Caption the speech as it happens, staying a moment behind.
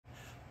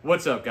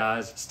What's up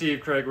guys, Steve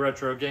Craig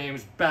Retro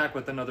Games back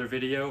with another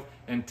video,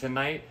 and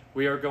tonight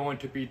we are going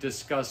to be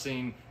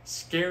discussing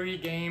scary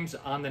games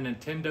on the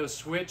Nintendo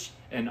Switch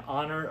in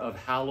honor of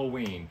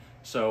Halloween.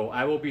 So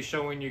I will be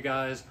showing you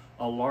guys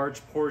a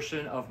large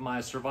portion of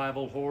my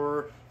survival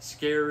horror,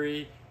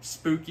 scary,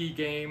 spooky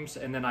games,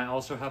 and then I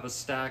also have a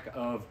stack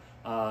of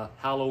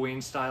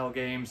Halloween style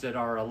games that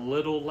are a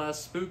little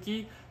less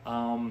spooky.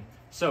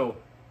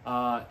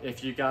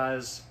 If you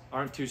guys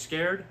aren't too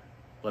scared,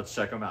 let's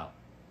check them out.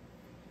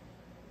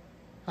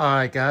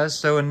 Alright guys,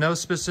 so in no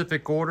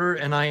specific order,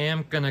 and I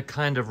am going to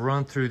kind of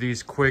run through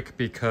these quick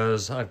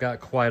because I've got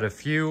quite a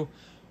few.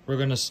 We're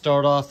going to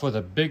start off with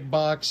a big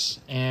box,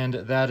 and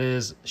that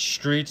is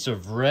Streets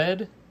of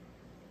Red,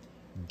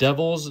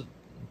 Devil's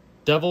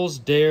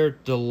Dare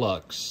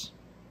Deluxe.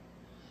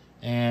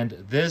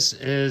 And this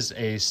is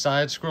a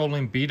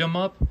side-scrolling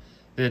beat-em-up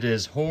that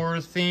is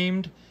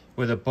horror-themed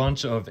with a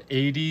bunch of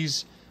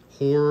 80s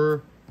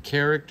horror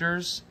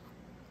characters.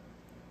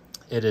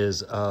 It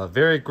is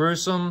very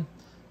gruesome.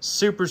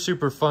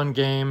 Super fun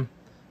game.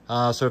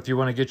 So if you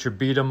want to get your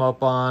beat 'em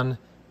up on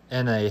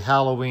in a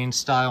Halloween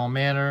style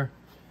manner,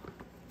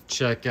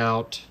 check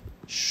out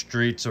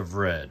Streets of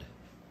Red.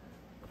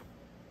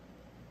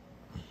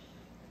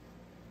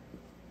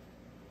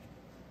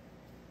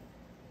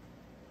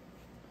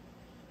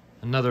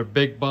 Another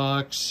big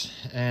box,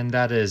 and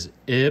that is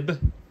Ib.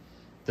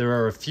 There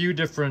are a few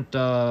different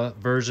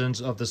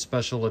versions of the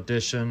special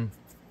edition,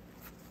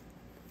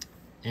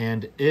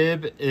 and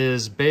Ib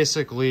is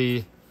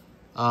basically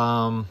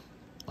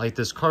like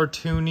this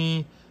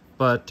cartoony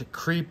but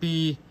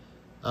creepy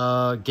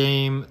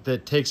game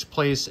that takes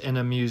place in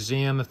a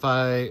museum, if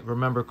I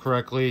remember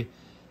correctly.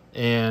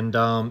 And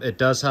it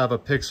does have a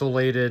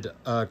pixelated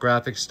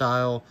graphic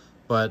style,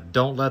 but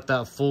don't let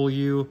that fool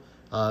you.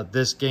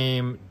 This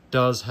game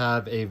does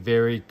have a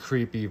very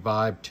creepy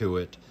vibe to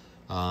it.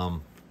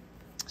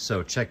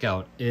 So check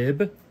out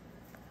Ib.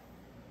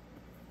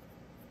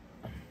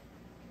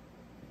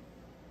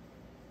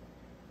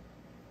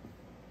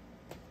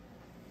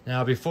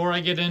 Now, before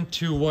I get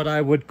into what I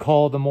would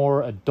call the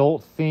more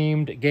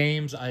adult-themed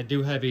games, I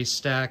do have a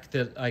stack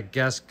that I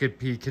guess could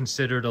be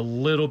considered a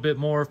little bit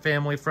more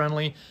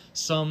family-friendly,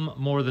 some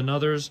more than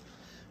others.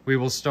 We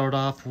will start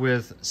off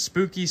with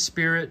Spooky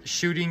Spirit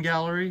Shooting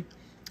Gallery.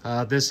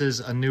 This is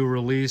a new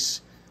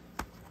release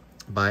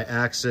by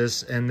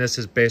Axis, and this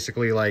is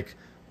basically like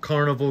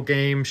carnival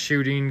game,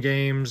 shooting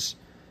games,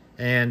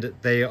 and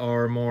they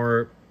are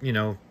more, you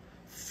know,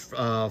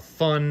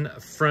 fun,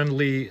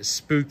 friendly,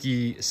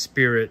 spooky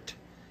spirit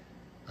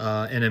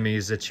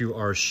enemies that you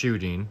are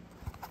shooting.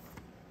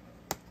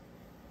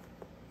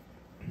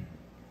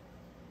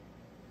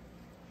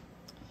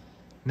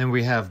 Then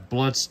we have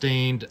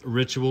Bloodstained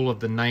Ritual of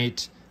the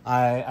Night.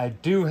 I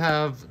do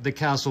have the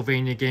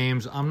Castlevania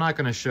games. I'm not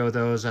going to show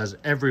those as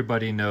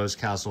everybody knows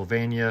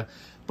Castlevania,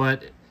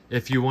 but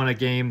if you want a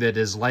game that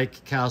is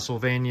like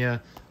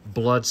Castlevania,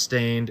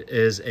 Bloodstained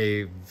is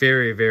a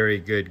very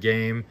good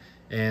game.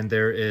 And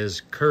there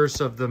is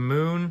Curse of the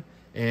Moon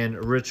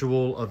and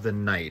Ritual of the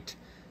Night.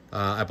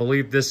 I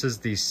believe this is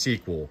the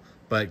sequel,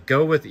 but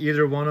go with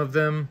either one of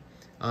them,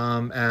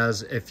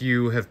 as if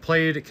you have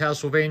played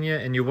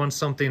Castlevania and you want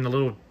something a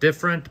little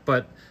different,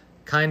 but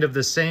kind of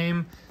the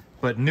same,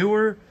 but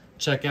newer,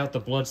 check out the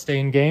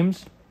Bloodstained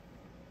games.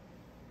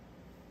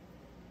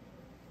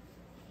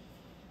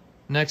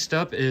 Next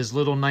up is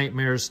Little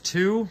Nightmares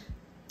 2.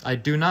 I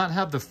do not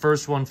have the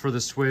first one for the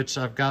Switch.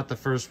 I've got the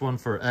first one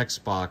for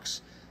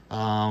Xbox.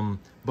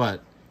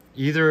 But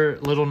either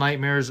Little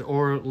Nightmares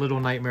or Little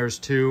Nightmares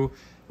 2.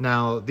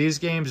 Now, these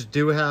games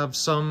do have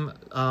some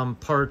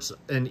parts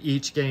in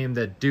each game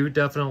that do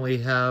definitely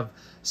have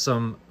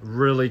some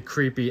really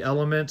creepy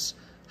elements.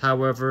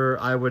 However,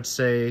 I would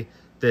say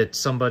that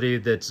somebody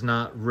that's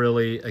not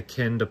really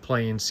akin to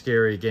playing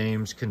scary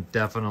games can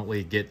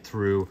definitely get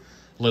through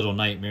Little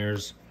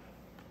Nightmares.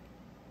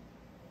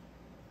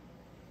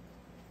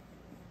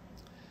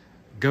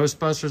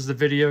 Ghostbusters the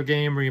video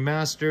game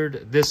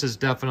remastered. This is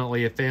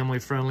definitely a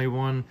family-friendly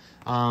one.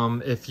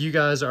 If you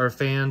guys are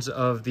fans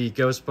of the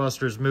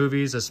Ghostbusters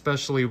movies,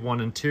 especially 1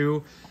 and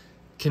 2,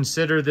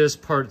 consider this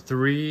part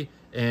 3,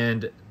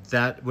 and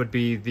that would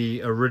be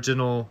the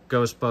original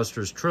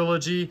Ghostbusters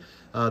trilogy.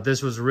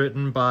 This was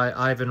written by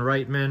Ivan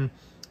Reitman,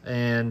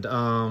 and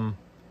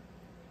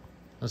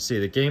let's see,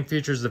 the game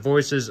features the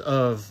voices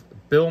of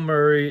Bill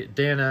Murray,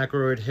 Dan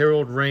Aykroyd,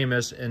 Harold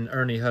Ramis, and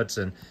Ernie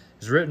Hudson.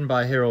 It's written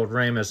by Harold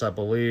Ramis, I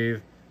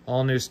believe.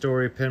 All new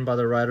story penned by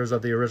the writers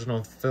of the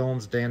original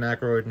films, Dan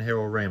Aykroyd and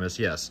Harold Ramis.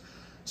 Yes.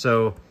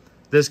 So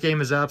this game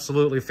is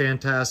absolutely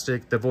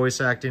fantastic. The voice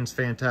acting's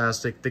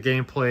fantastic. The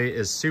gameplay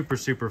is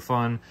super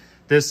fun.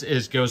 This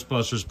is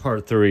Ghostbusters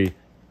Part 3.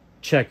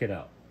 Check it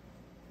out.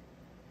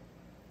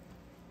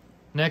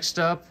 Next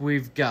up,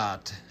 we've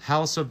got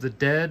House of the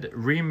Dead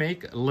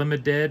Remake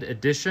Limited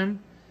Edition.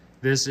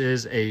 This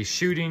is a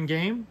shooting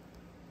game.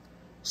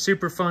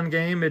 Super fun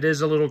game. It is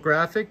a little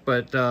graphic,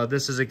 but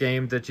this is a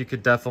game that you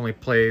could definitely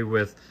play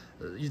with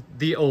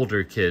the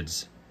older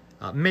kids.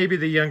 Maybe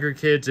the younger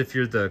kids if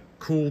you're the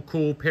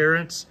cool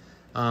parents,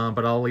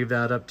 but I'll leave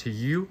that up to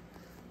you.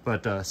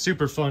 But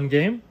super fun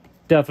game.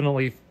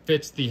 Definitely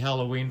fits the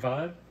Halloween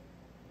vibe.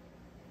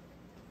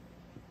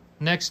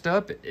 Next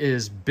up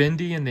is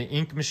Bendy and the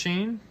Ink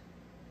Machine.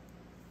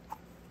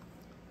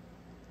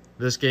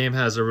 This game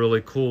has a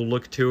really cool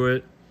look to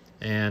it.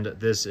 And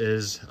this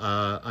is,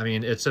 I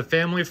mean, it's a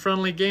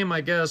family-friendly game,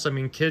 I guess. I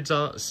mean, kids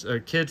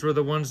were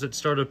the ones that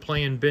started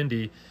playing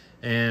Bendy.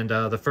 And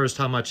the first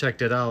time I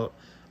checked it out,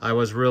 I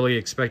was really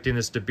expecting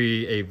this to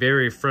be a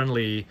very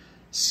friendly,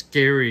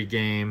 scary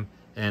game.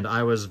 And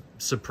I was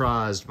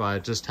surprised by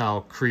just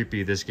how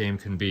creepy this game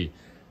can be.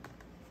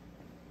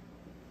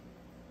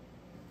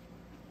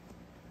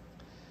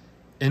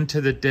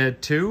 Into the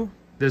Dead 2.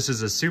 This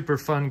is a super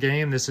fun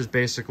game. This is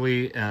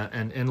basically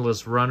an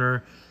endless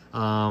runner.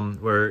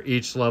 Where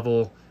each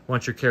level,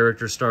 once your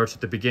character starts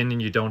at the beginning,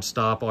 you don't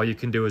stop. All you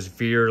can do is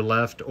veer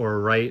left or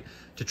right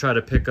to try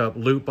to pick up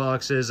loot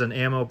boxes and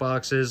ammo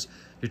boxes.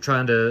 You're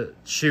trying to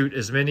shoot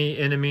as many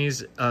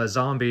enemies,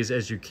 zombies,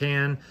 as you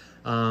can.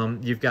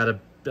 You've got a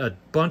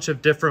bunch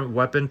of different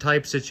weapon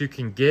types that you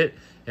can get,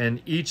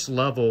 and each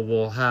level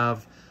will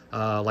have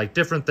like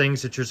different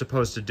things that you're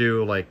supposed to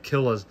do, like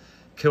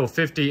kill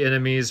 50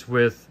 enemies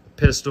with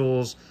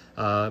pistols,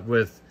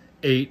 with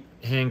 8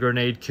 hand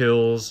grenade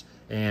kills,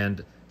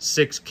 and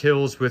 6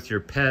 kills with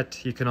your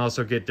pet. You can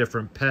also get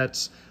different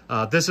pets.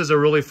 This is a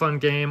really fun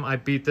game. I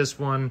beat this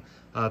one,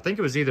 I think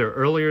it was either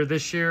earlier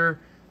this year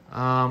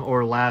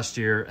or last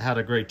year. Had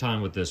a great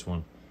time with this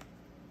one.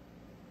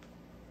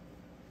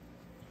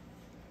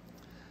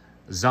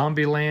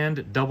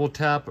 Zombieland Double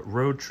Tap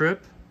Road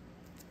Trip.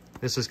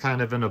 This is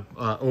kind of an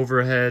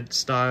overhead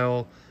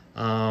style,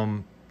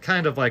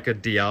 kind of like a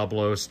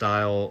Diablo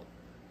style,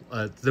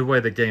 the way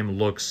the game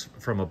looks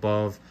from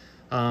above.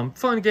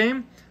 Fun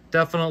game.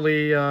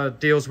 Definitely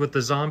deals with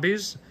the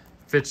zombies.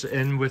 Fits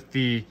in with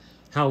the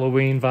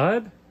Halloween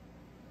vibe.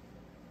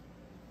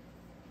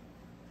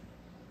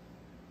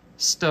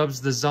 Stubbs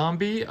the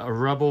Zombie, a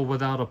Rebel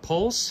Without a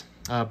Pulse.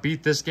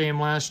 Beat this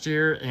game last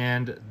year,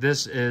 and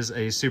this is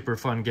a super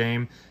fun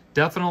game.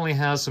 Definitely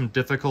has some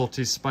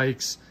difficulty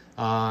spikes.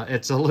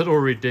 It's a little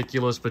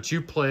ridiculous, but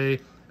you play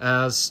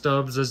as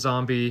Stubbs the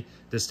Zombie.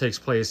 This takes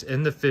place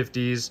in the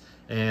 50s,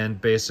 and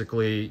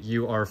basically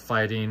you are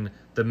fighting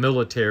the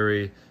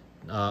military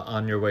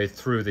on your way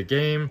through the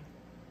game.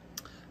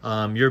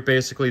 You're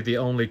basically the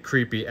only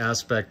creepy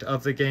aspect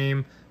of the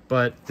game,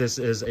 but this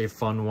is a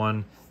fun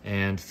one,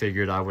 and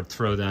figured I would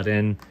throw that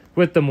in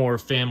with the more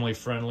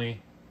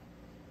family-friendly.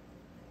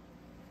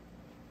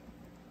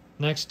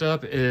 Next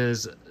up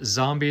is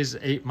Zombies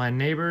Ate My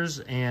Neighbors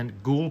and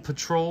Ghoul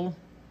Patrol.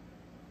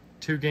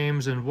 2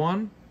 games in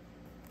one.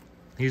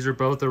 These are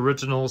both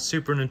original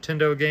Super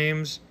Nintendo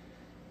games.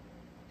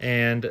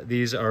 And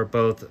these are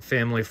both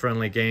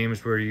family-friendly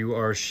games where you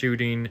are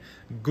shooting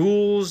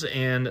ghouls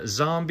and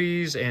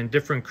zombies and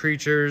different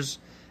creatures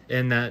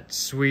in that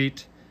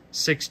sweet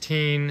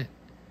 16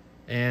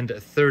 and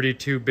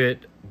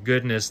 32-bit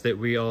goodness that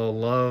we all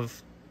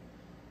love.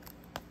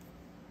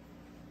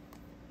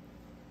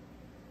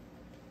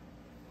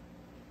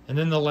 And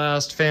then the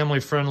last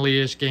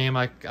family-friendly-ish game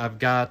I've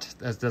got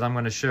that I'm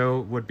going to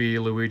show would be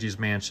Luigi's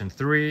Mansion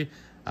 3.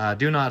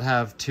 Do not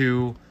have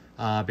 2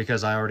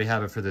 because I already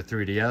have it for the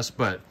 3DS,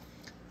 but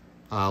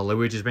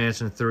Luigi's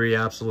Mansion 3,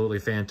 absolutely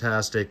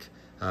fantastic.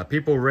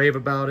 People rave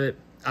about it.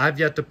 I've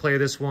yet to play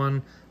this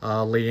one.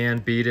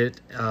 Leanne beat it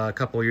a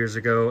couple years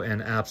ago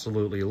and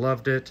absolutely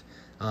loved it.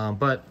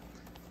 But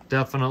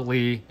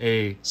definitely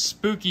a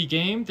spooky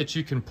game that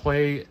you can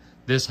play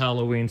this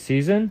Halloween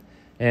season.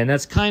 And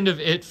that's kind of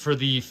it for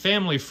the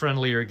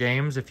family-friendlier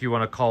games, if you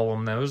want to call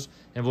them those.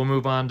 And we'll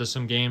move on to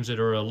some games that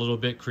are a little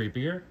bit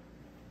creepier.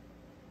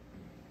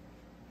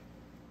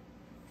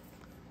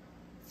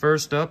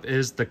 First up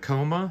is The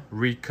Coma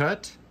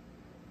Recut.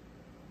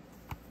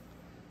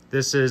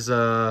 This is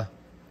a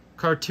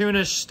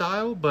cartoonish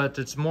style, but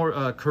it's more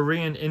a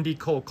Korean indie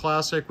cult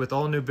classic with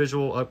all new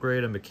visual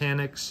upgrade and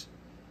mechanics.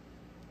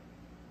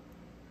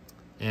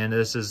 And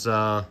this is,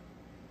 I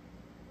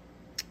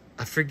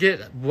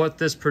forget what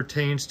this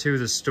pertains to,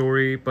 the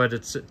story, but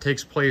it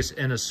takes place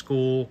in a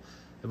school,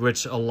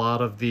 which a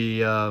lot of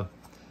the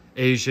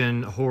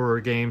Asian horror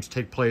games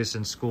take place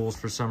in schools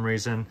for some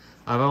reason.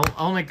 I've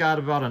only got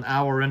about an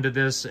hour into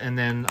this, and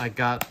then I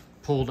got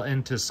pulled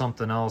into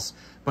something else,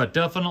 but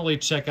definitely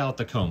check out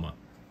The Coma.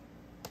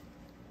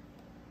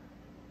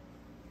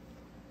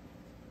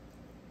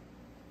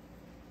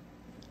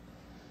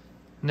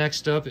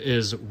 Next up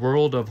is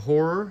World of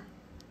Horror.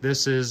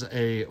 This is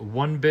a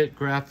 1-bit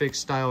graphic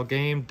style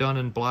game done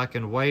in black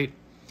and white.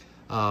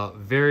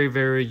 Very,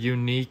 very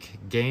unique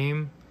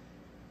game,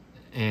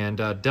 and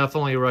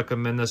definitely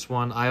recommend this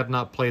one. I have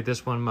not played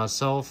this one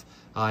myself.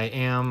 I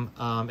am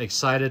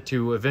excited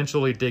to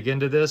eventually dig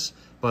into this,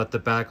 but the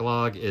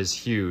backlog is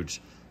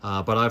huge.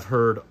 But I've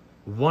heard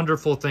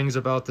wonderful things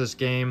about this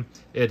game.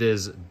 It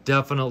is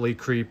definitely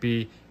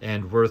creepy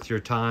and worth your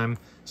time.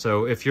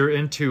 So if you're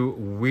into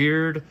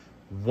weird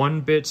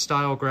 1-bit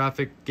style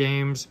graphic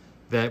games,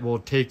 that will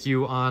take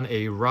you on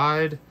a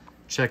ride,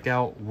 check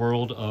out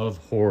World of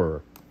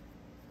Horror.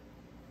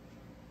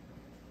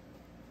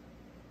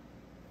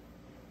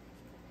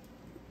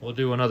 We'll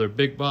do another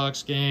big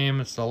box game.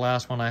 It's the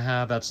last one I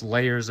have. That's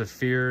Layers of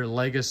Fear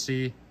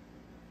Legacy.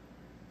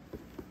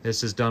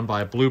 This is done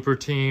by Blooper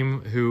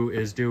Team, who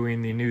is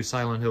doing the new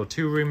Silent Hill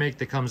 2 remake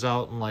that comes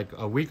out in like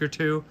a week or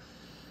two.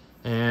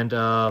 And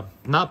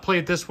not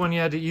played this one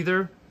yet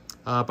either,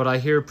 but I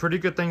hear pretty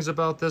good things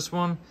about this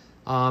one.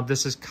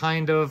 This is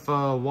kind of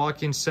a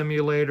walking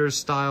simulator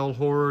style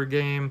horror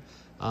game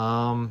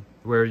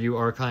where you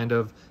are kind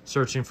of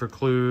searching for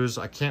clues.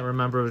 I can't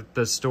remember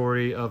the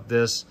story of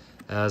this,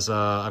 as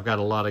I've got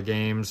a lot of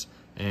games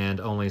and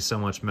only so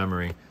much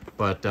memory.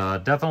 But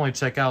definitely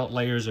check out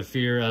Layers of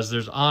Fear, as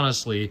there's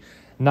honestly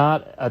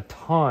not a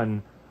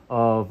ton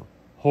of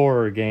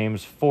horror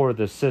games for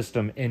the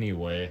system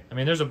anyway. I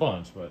mean, there's a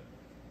bunch, but...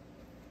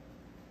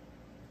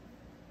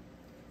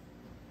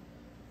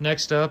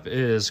 Next up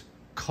is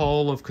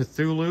Call of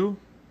Cthulhu.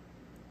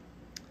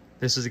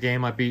 This is a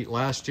game I beat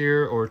last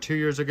year or 2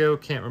 years ago,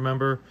 can't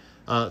remember.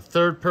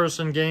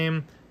 Third-person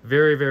game,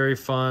 very, very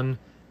fun.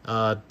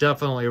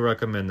 Definitely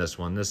recommend this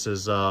one. This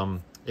is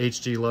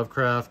H.G.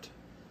 Lovecraft,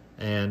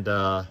 and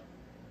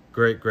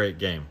great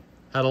game.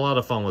 Had a lot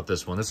of fun with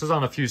this one. This is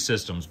on a few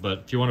systems, but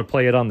if you want to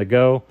play it on the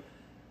go,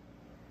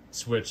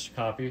 switch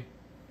copy.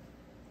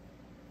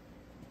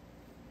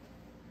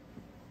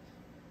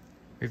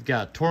 We've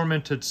got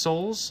Tormented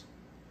Souls.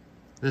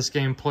 This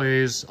game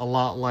plays a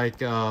lot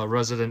like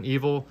Resident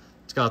Evil.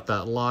 It's got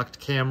that locked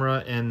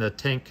camera and the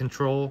tank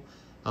control,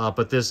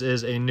 but this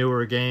is a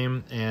newer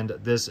game, and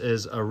this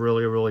is a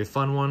really, really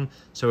fun one.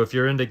 So if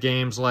you're into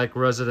games like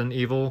Resident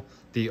Evil,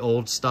 the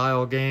old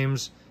style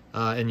games,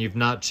 and you've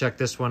not checked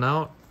this one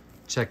out,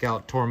 check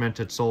out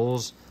Tormented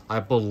Souls. I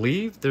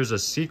believe there's a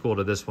sequel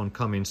to this one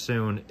coming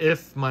soon.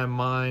 If my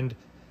mind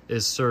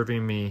is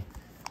serving me,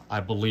 I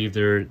believe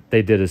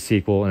they did a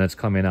sequel and it's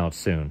coming out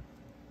soon.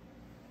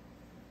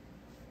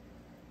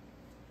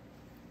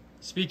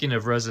 Speaking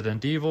of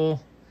Resident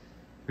Evil,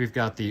 we've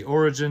got the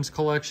Origins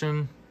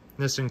collection.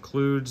 This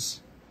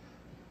includes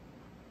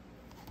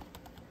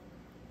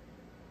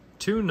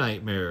 2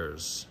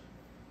 Nightmares.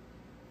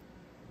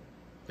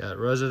 Got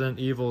Resident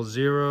Evil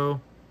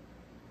 0.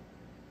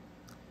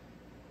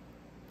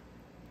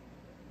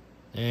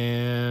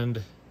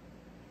 And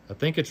I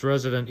think it's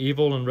Resident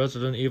Evil and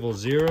Resident Evil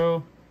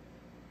 0.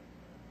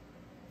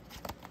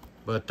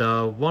 But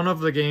one of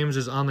the games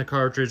is on the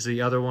cartridge,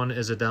 the other one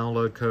is a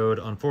download code,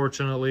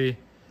 unfortunately.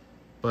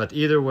 But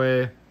either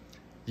way,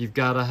 you've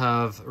got to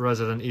have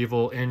Resident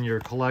Evil in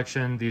your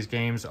collection. These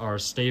games are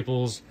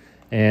staples,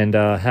 and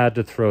had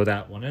to throw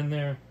that one in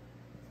there.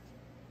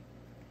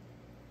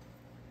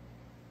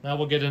 Now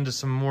we'll get into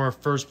some more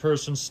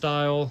first-person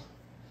style.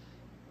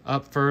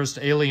 Up first,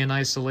 Alien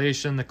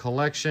Isolation, the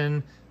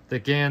collection.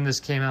 Again, this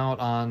came out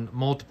on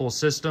multiple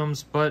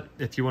systems, but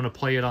if you want to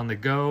play it on the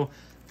go,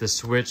 the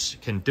Switch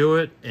can do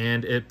it,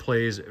 and it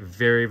plays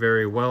very,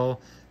 very well.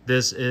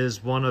 This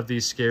is one of the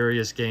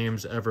scariest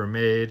games ever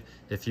made.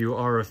 If you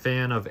are a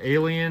fan of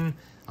Alien,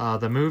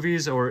 the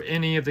movies, or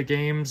any of the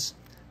games,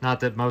 not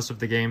that most of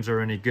the games are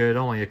any good,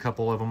 only a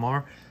couple of them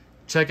are,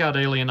 check out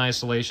Alien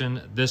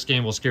Isolation. This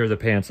game will scare the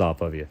pants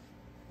off of you.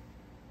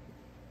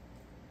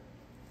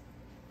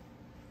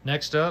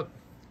 Next up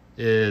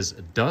is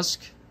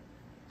Dusk,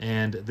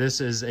 and this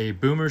is a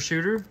boomer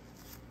shooter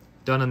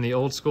done in the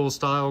old school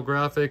style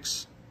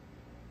graphics.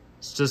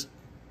 It's just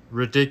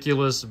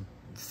ridiculous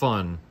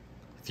fun.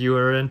 If you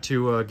are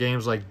into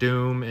games like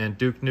Doom and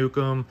Duke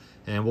Nukem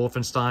and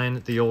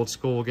Wolfenstein, the old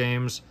school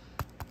games,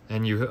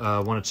 and you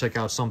want to check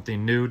out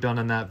something new done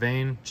in that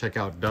vein, check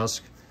out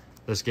Dusk.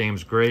 This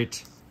game's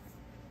great.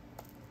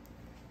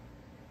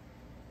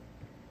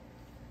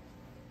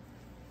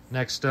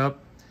 Next up,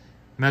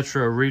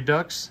 Metro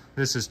Redux.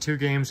 This is 2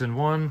 games in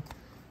one.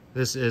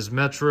 This is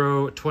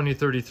Metro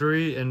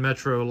 2033 and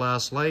Metro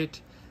Last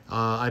Light.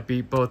 I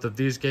beat both of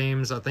these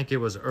games. I think it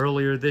was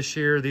earlier this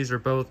year. These are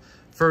both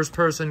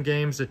first-person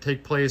games that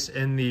take place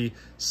in the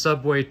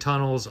subway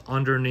tunnels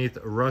underneath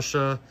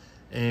Russia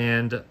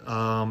and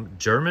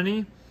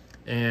Germany.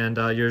 And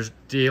you're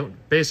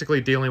basically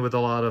dealing with a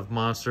lot of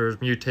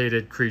monsters,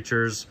 mutated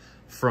creatures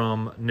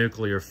from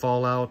nuclear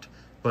fallout.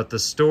 But the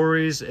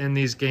stories in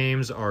these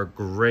games are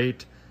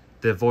great.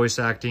 The voice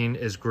acting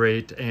is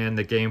great, and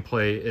the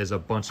gameplay is a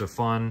bunch of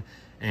fun.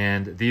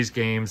 And these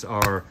games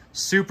are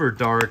super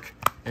dark,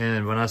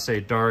 and when I say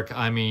dark,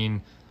 I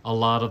mean a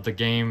lot of the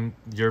game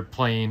you're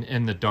playing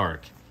in the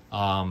dark.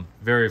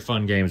 Very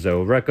fun games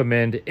though.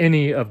 Recommend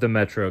any of the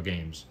Metro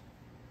games.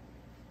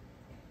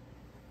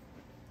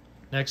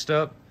 Next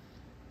up,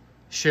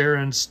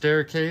 Sharon's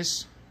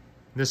Staircase.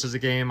 This is a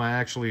game I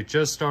actually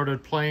just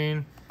started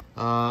playing,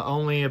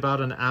 only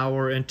about an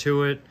hour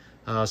into it.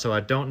 So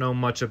I don't know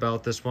much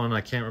about this one.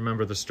 I can't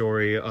remember the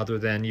story other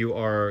than you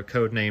are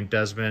codenamed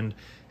Desmond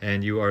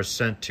and you are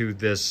sent to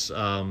this,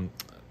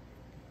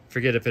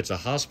 forget if it's a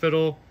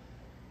hospital,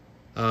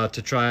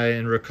 to try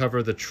and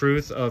recover the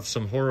truth of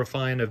some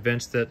horrifying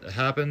events that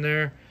happen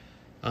there.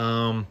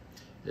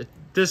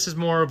 This is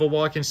more of a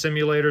walking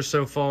simulator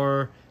so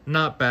far.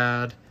 Not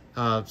bad.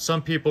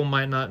 Some people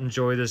might not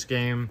enjoy this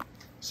game,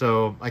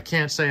 so I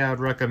can't say I would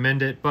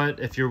recommend it, but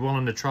if you're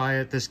willing to try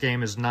it, this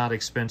game is not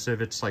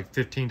expensive. It's like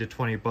 15 to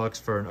 20 bucks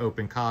for an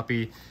open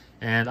copy,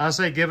 and I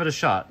say give it a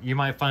shot. You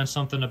might find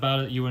something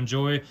about it you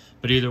enjoy,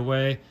 but either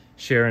way,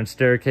 Sharon's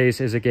Staircase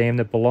is a game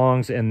that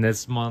belongs in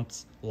this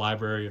month's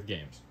library of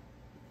games.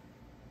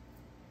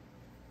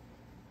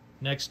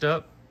 Next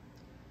up,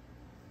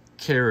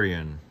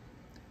 Carrion.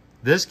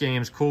 This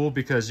game's cool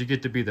because you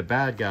get to be the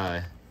bad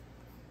guy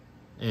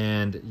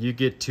and you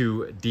get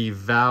to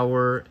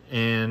devour,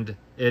 and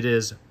it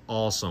is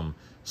awesome.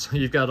 So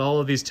you've got all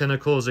of these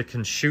tentacles that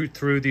can shoot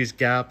through these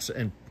gaps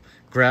and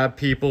grab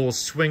people,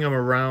 swing them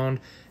around,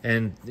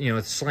 and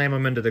slam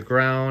them into the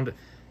ground,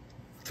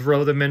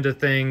 throw them into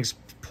things,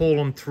 pull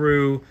them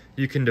through.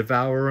 You can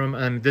devour them,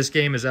 and this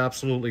game is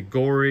absolutely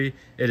gory.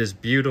 It is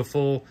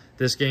beautiful.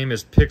 This game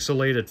is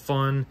pixelated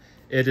fun.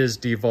 It is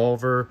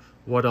Devolver.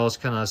 What else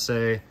can I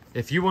say?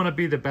 If you want to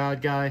be the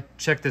bad guy,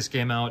 check this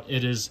game out.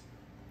 It is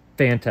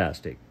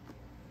fantastic.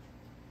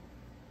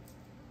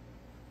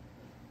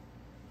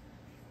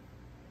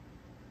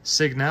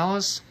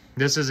 Signalis.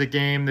 This is a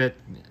game that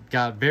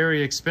got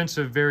very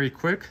expensive very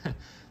quick.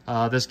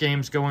 This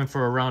game's going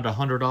for around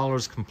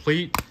 $100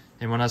 complete.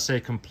 And when I say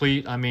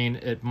complete, I mean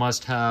it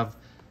must have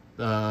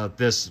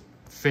this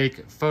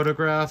fake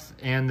photograph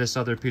and this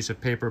other piece of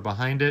paper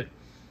behind it.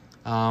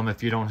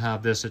 If you don't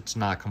have this, it's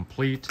not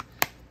complete.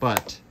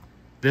 But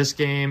this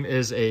game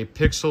is a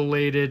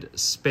pixelated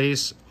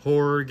space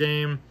horror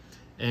game,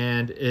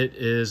 and it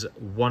is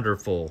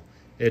wonderful.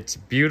 It's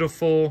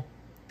beautiful,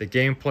 the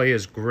gameplay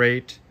is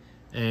great,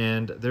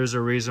 and there's a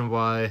reason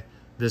why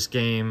this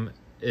game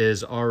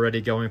is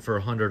already going for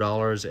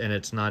 $100 and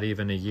it's not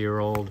even a year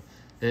old.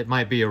 It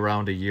might be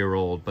around a year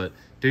old, but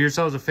do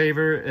yourselves a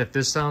favor. If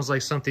this sounds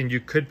like something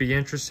you could be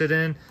interested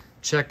in,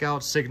 check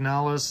out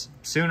Signalis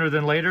sooner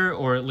than later,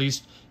 or at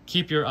least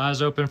keep your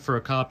eyes open for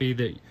a copy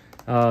that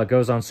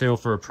goes on sale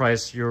for a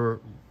price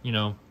you'd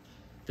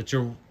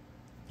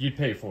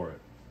pay for it.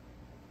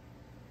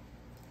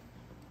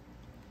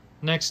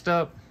 Next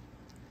up,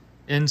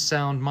 In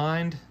Sound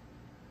Mind.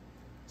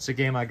 It's a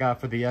game I got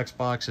for the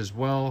Xbox as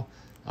well,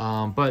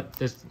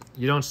 but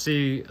you don't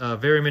see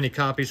very many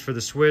copies for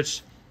the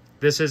Switch.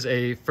 This is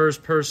a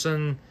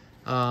first-person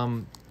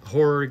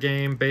horror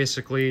game,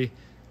 basically,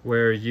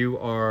 where you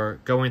are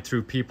going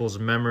through people's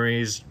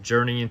memories,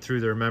 journeying through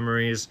their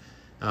memories,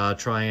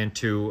 trying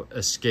to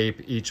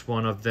escape each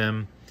one of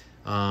them.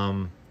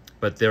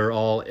 But they're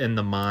all in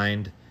the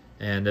mind,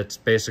 and it's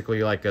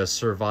basically like a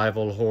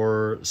survival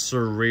horror,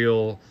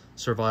 surreal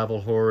survival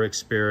horror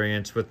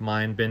experience with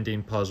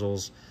mind-bending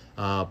puzzles.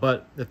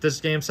 But if this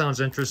game sounds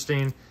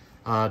interesting,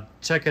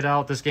 check it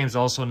out. This game's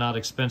also not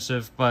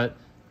expensive, but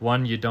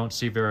one you don't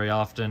see very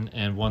often,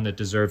 and one that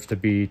deserves to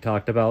be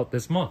talked about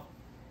this month.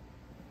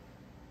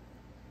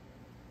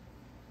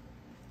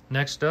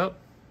 Next up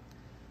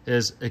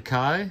is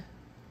Ikai,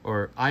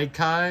 or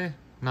Ikai,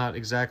 not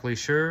exactly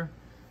sure.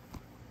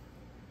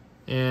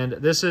 And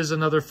this is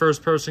another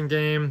first-person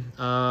game.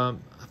 I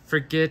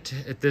forget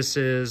if this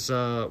is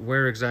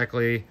where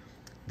exactly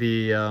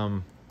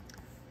the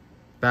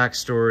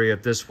backstory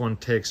of this one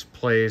takes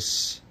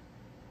place,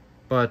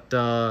 but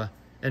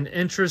an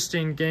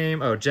interesting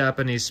game. Oh,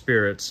 Japanese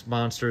spirits,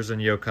 monsters,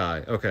 and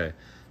yokai. Okay,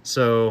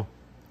 so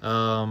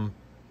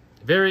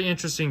very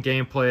interesting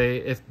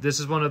gameplay. If this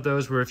is one of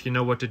those where if you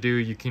know what to do,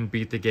 you can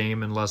beat the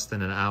game in less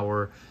than an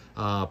hour.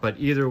 But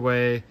either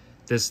way,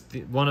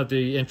 one of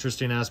the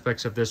interesting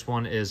aspects of this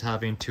one is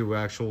having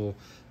to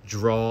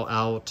draw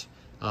out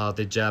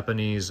the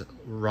Japanese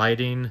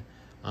writing,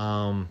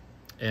 and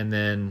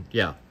then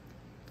yeah,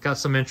 got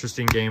some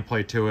interesting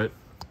gameplay to it.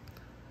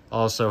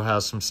 Also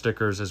has some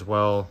stickers as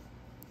well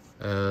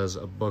as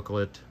a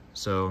booklet,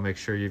 so make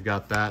sure you've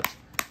got that.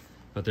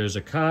 But there's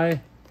Ikai.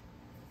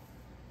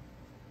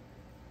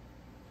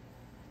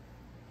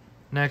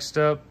 Next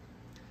up,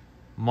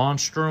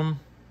 Monstrum.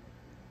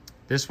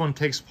 This one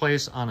takes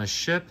place on a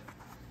ship,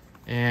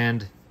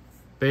 and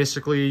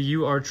basically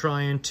you are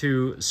trying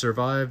to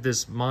survive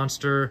this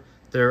monster.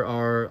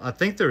 I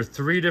think there are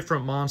 3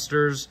 different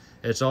monsters.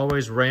 It's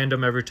always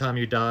random. Every time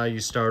you die, you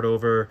start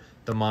over.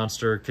 The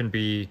monster can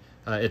be,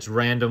 it's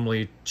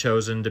randomly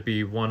chosen to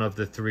be one of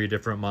the 3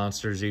 different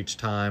monsters each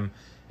time,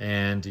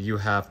 and you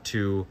have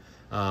to,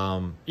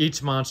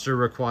 each monster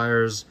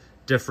requires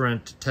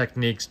different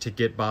techniques to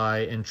get by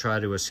and try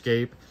to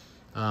escape.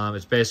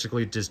 It's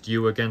basically just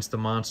you against the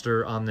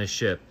monster on this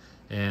ship,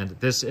 and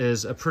this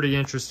is a pretty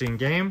interesting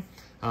game.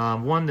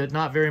 One that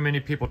not very many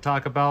people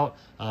talk about,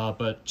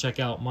 but check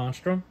out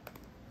Monstrum.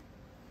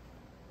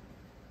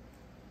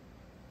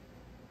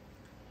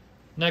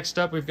 Next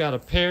up, we've got a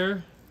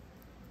pair,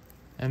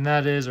 and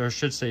that is, or I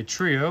should say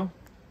trio,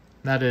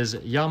 that is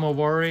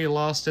Yamawari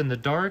Lost in the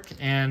Dark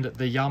and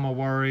the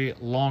Yamawari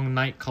Long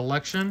Night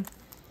Collection.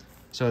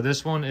 So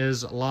this one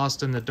is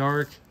Lost in the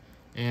Dark,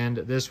 and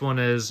this one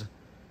is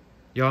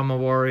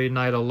Yamawari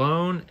Night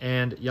Alone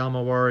and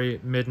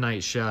Yamawari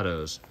Midnight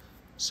Shadows.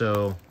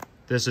 So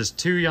This is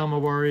 2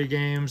 Yamawari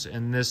games,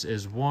 and this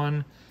is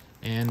 1.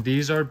 And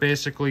these are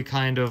basically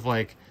kind of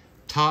like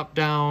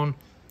top-down.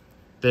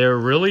 They're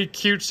really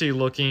cutesy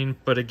looking,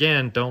 but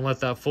again, don't let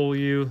that fool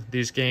you.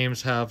 These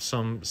games have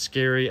some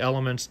scary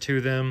elements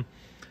to them,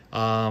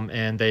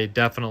 and they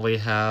definitely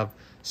have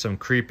some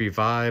creepy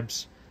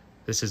vibes.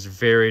 This is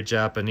very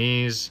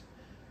Japanese,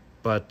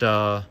 but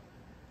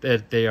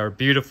they are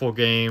beautiful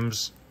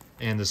games,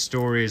 and the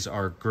stories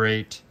are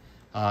great.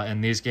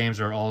 And these games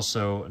are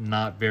also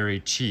not very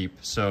cheap.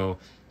 So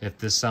if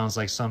this sounds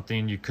like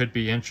something you could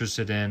be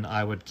interested in,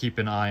 I would keep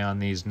an eye on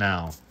these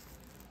now.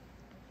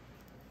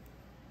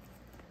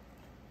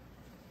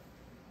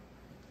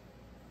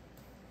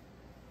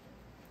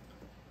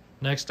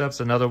 Next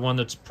up's another one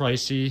that's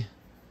pricey,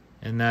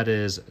 and that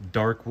is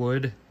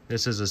Darkwood.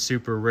 This is a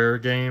super rare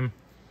game,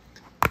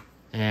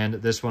 and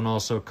this one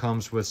also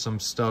comes with some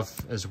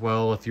stuff as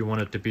well if you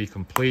want it to be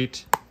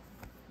complete.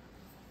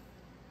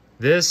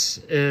 This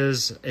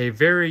is a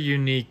very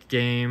unique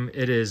game.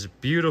 It is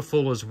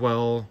beautiful as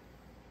well,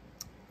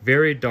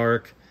 very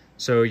dark.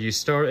 So you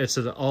start, it's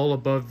an all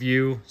above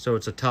view, so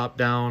it's a top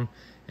down,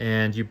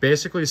 and you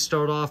basically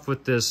start off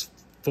with this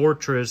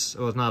fortress.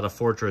 Well, it's not a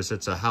fortress,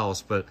 it's a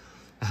house, but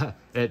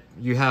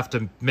you have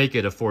to make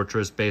it a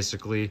fortress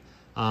basically.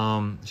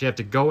 So you have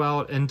to go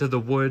out into the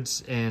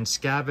woods and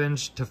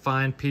scavenge to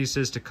find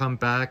pieces to come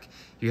back.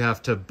 You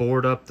have to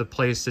board up the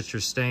place that you're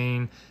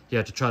staying. You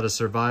have to try to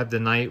survive the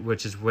night,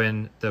 which is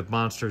when the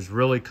monsters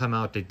really come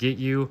out to get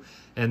you.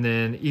 And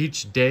then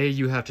each day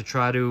you have to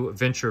try to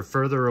venture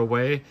further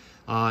away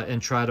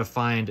and try to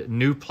find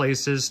new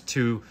places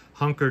to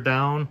hunker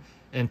down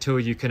until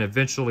you can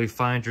eventually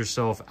find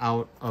yourself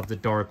out of the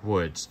dark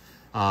woods.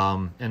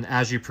 And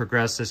as you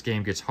progress, this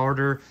game gets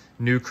harder.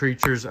 New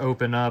creatures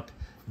open up.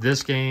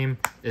 This game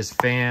is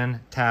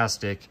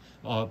fantastic,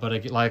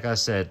 but like I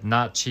said,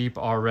 not cheap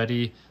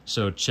already,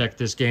 so check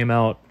this game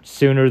out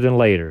sooner than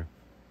later.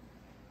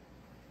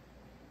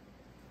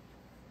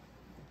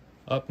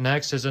 Up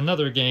next is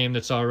another game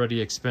that's already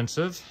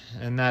expensive,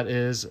 and that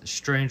is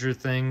Stranger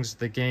Things,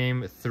 the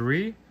game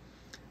 3,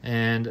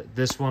 and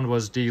this one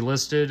was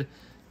delisted.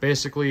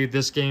 Basically,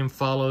 this game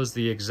follows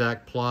the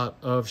exact plot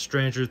of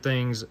Stranger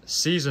Things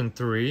Season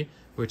 3,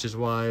 which is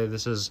why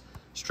this is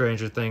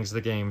Stranger Things,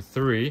 the game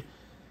 3.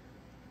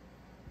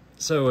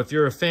 So if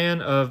you're a fan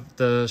of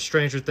the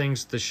Stranger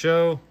Things, the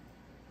show,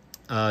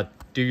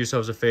 do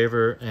yourselves a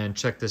favor and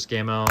check this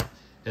game out.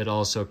 It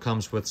also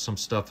comes with some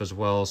stuff as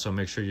well, so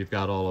make sure you've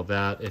got all of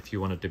that if you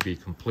want it to be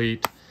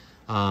complete.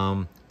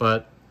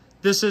 But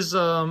this is,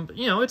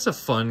 you know, it's a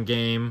fun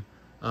game.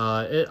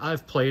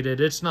 I've played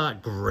it. It's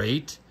not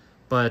great,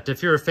 but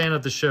if you're a fan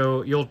of the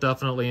show, you'll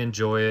definitely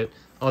enjoy it.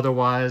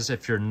 Otherwise,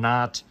 if you're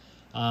not,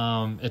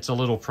 it's a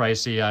little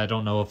pricey. I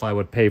don't know if I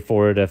would pay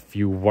for it if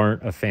you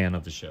weren't a fan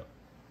of the show.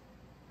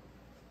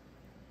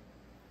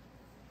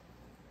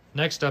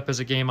 Next up is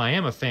a game I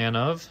am a fan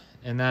of,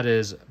 and that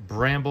is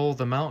Bramble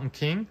the Mountain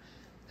King.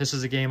 This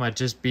is a game I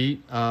just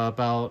beat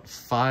about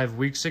 5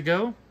 weeks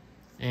ago,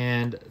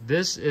 and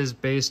this is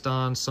based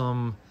on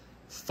some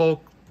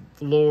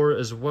folklore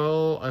as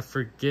well. I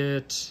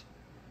forget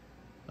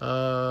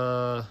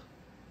what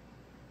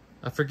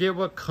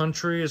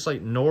country. It's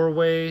like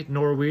Norway,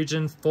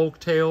 Norwegian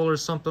folktale or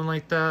something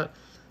like that.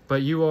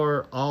 But you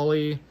are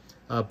Ollie,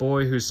 a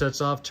boy who sets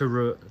off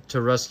to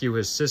rescue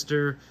his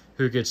sister,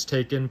 who gets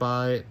taken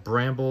by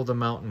Bramble the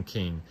Mountain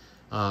King.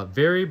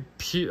 Very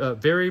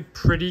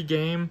pretty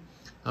game.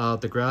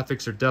 The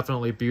graphics are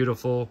definitely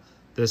beautiful.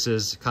 This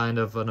is kind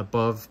of an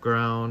above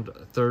ground,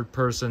 third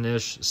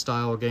person-ish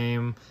style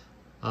game.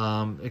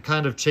 It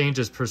kind of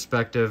changes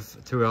perspective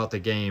throughout the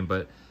game,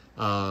 but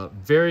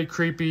very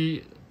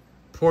creepy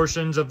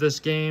portions of this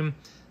game,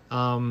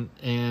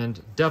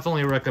 and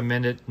definitely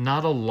recommend it.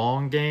 Not a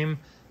long game,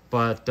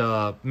 but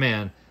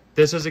man,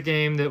 this is a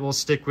game that will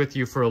stick with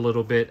you for a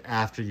little bit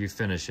after you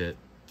finish it.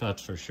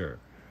 That's for sure.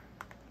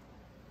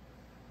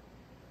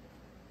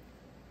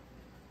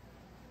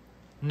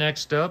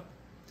 Next up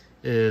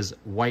is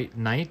White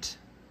Knight.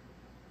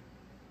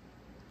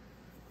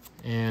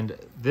 And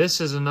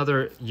this is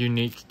another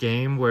unique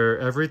game where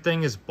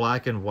everything is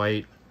black and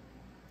white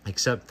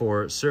except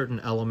for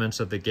certain elements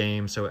of the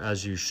game. So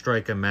as you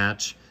strike a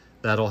match,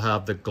 that'll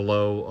have the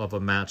glow of a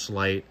match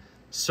light.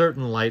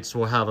 Certain lights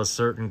will have a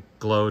certain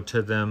glow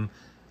to them.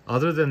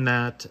 Other than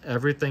that,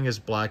 everything is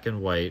black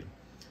and white.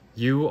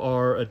 You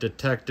are a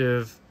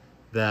detective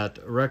that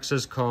wrecks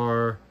his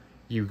car.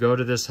 You go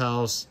to this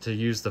house to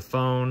use the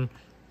phone.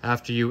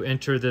 After you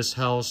enter this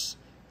house,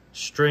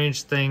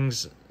 strange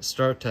things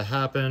start to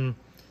happen.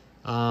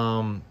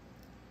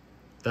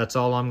 That's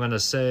all I'm going to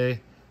say.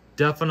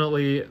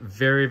 Definitely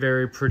very,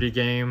 very pretty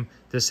game.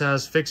 This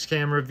has fixed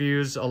camera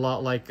views, a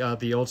lot like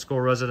the old school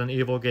Resident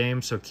Evil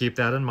game, so keep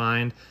that in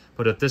mind.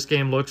 But if this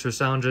game looks or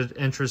sounds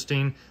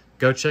interesting,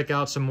 go check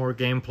out some more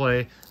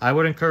gameplay. I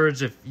would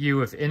encourage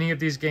if any of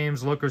these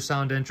games look or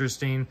sound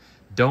interesting,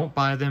 don't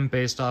buy them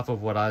based off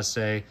of what I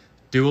say.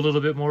 Do a little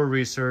bit more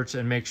research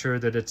and make sure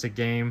that it's a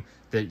game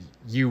that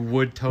you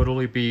would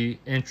totally be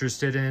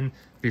interested in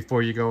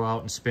before you go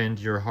out and spend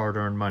your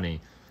hard-earned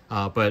money.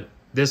 But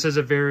this is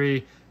a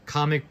very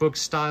comic book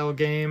style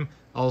game.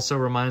 Also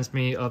reminds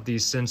me of the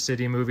Sin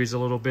City movies a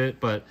little bit,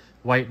 but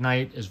White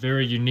Knight is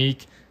very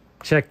unique.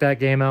 Check that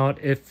game out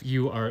if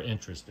you are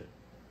interested.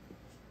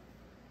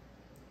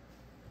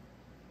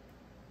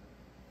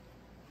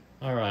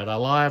 All right, I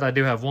lied. I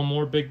do have one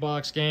more big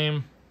box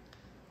game.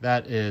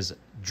 That is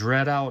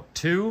DreadOut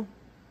 2.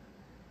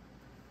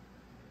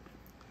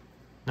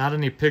 Not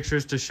any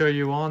pictures to show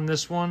you on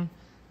this one,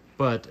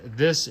 but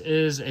this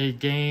is a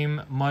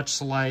game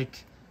much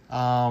like,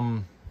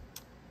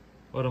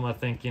 what am I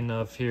thinking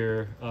of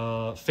here?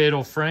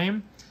 Fatal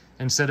Frame.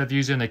 Instead of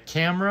using a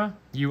camera,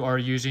 you are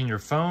using your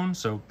phone.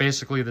 So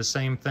basically the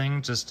same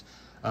thing, just,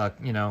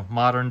 you know,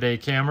 modern day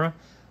camera.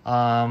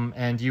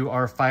 And you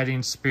are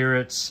fighting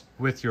spirits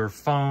with your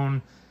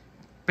phone.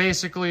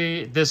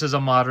 Basically, this is a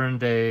modern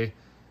day,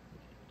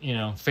 you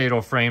know,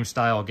 Fatal Frame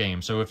style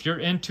game. So if you're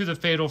into the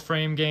Fatal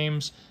Frame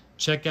games,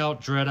 check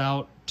out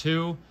DreadOut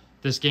 2.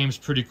 This game's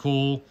pretty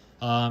cool.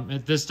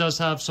 This does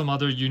have some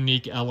other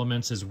unique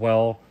elements as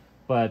well,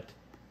 but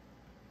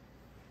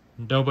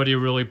nobody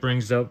really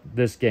brings up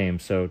this game,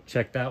 so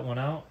check that one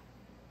out.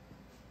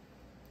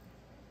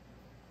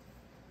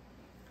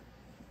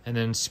 And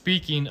then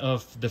speaking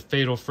of the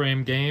Fatal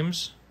Frame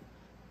games,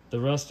 the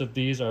rest of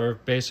these are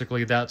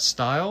basically that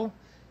style.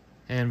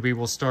 And we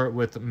will start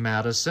with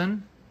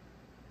Madison.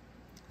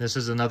 This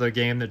is another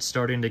game that's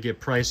starting to get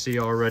pricey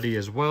already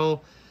as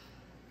well.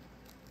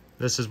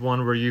 This is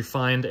one where you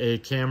find a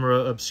camera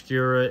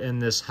obscura in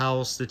this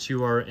house that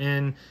you are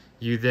in.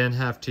 You then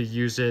have to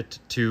use it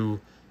to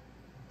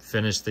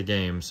finish the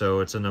game. So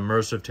it's an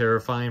immersive,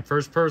 terrifying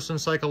first-person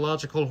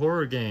psychological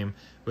horror game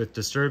with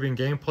disturbing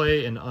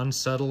gameplay and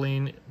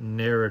unsettling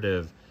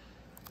narrative.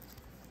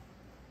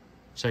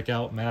 Check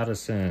out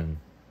Madison.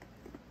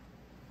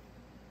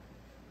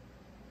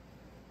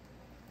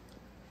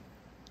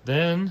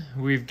 Then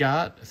we've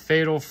got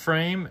Fatal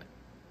Frame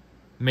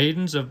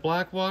Maidens of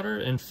Blackwater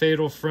and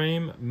Fatal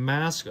Frame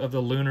Mask of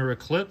the Lunar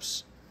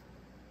Eclipse.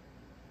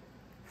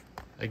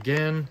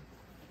 Again,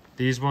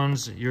 these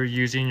ones you're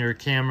using your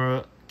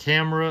camera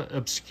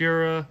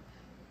obscura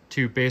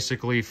to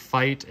basically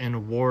fight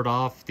and ward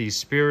off these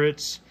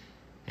spirits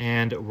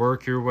and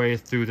work your way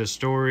through the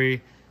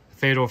story.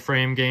 Fatal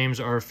Frame games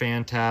are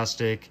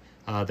fantastic.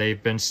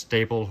 They've been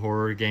staple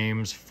horror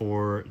games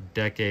for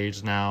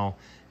decades now,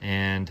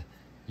 and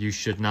you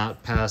should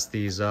not pass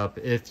these up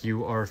if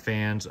you are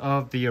fans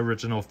of the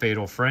original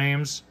Fatal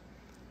Frames.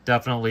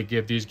 Definitely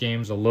give these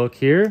games a look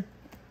here.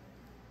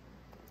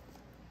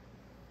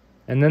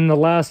 And then the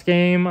last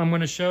game I'm going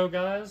to show,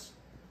 guys,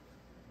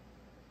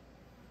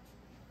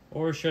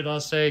 or should I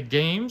say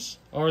games,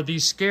 are the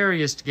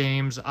scariest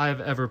games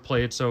I've ever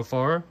played so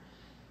far.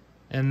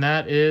 And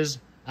that is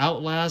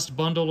Outlast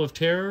Bundle of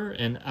Terror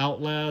and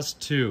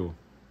Outlast 2.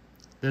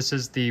 This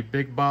is the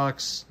big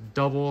box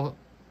double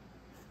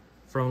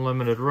from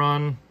Limited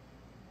Run.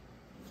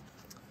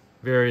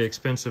 Very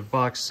expensive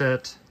box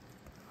set.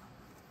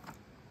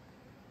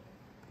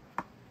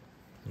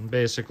 And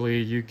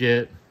basically you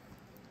get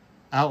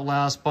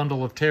Outlast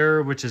Bundle of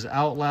Terror, which is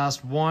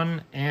Outlast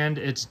 1 and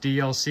its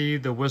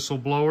DLC, The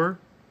Whistleblower.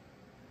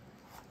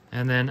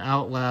 And then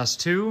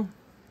Outlast 2,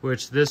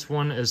 which this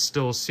one is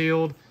still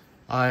sealed.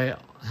 I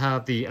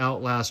have the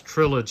Outlast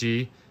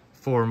trilogy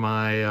for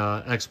my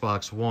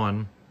Xbox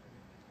One,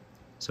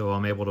 so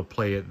I'm able to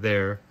play it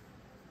there.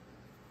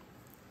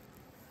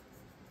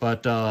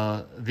 But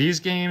these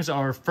games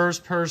are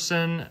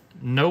first-person,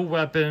 no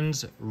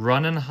weapons,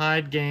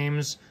 run-and-hide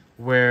games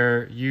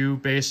where you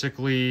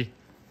basically,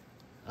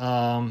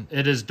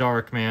 it is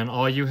dark, man.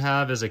 All you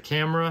have is a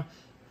camera.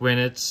 When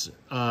it's,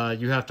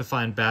 you have to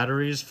find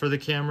batteries for the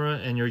camera,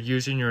 and you're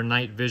using your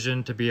night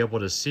vision to be able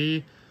to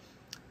see.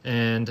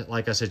 And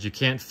like I said, you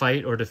can't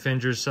fight or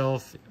defend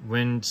yourself.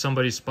 When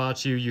somebody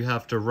spots you, you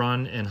have to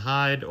run and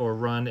hide or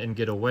run and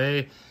get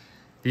away.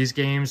 These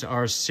games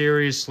are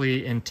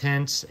seriously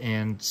intense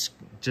and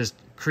just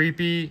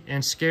creepy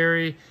and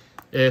scary.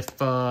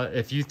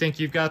 If you think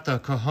you've got the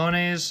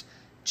cojones,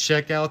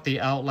 check out the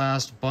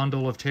Outlast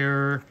Bundle of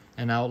Terror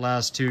and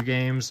Outlast 2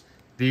 games.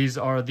 These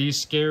are the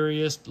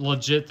scariest,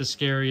 legit the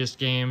scariest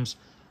games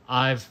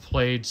I've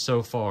played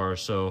so far.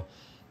 So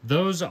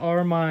those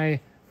are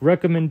my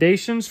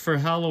recommendations for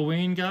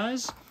Halloween,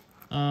 guys.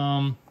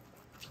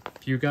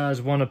 If you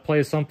guys want to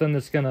play something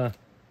that's gonna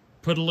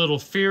put a little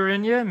fear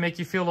in you, make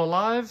you feel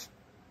alive,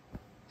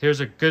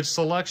 here's a good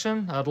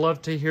selection. I'd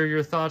love to hear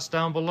your thoughts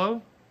down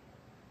below.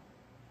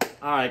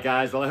 Alright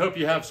guys, well I hope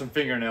you have some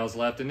fingernails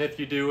left, and if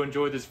you do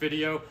enjoy this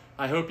video,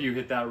 I hope you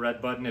hit that red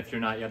button if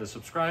you're not yet a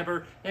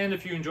subscriber. And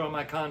if you enjoy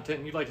my content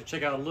and you'd like to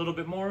check out a little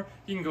bit more,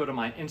 you can go to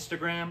my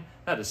Instagram.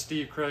 That is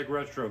Steve Craig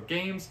Retro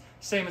Games,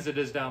 same as it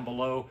is down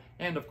below.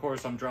 And of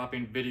course, I'm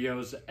dropping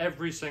videos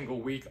every single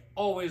week,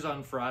 always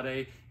on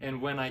Friday. And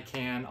when I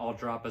can, I'll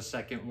drop a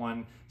second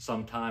one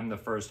sometime the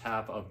first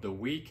half of the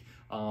week.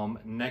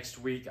 Next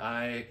week,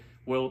 I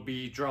will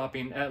be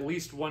dropping at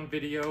least one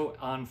video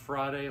on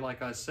Friday,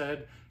 like I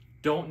said.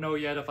 Don't know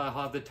yet if I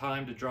have the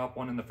time to drop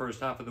one in the first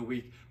half of the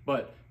week,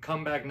 but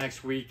come back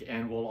next week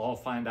and we'll all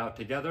find out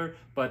together.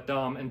 But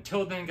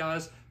until then,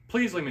 guys,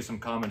 please leave me some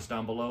comments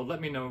down below.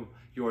 Let me know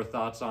your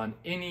thoughts on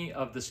any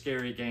of the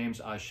scary games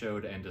I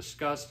showed and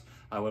discussed.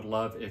 I would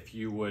love if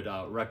you would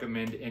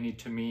recommend any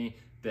to me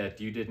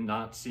that you did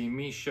not see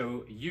me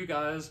show you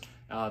guys,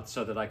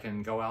 so that I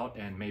can go out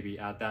and maybe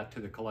add that to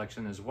the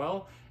collection as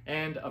well.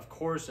 And of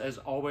course, as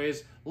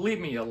always, leave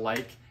me a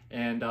like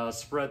and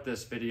spread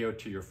this video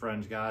to your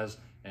friends, guys.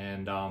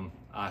 And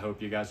I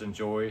hope you guys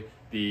enjoy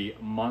the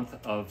month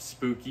of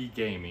spooky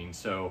gaming.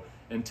 So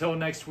until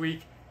next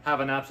week, have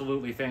an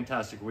absolutely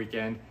fantastic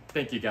weekend.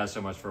 Thank you guys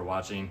so much for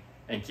watching,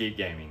 and keep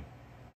gaming.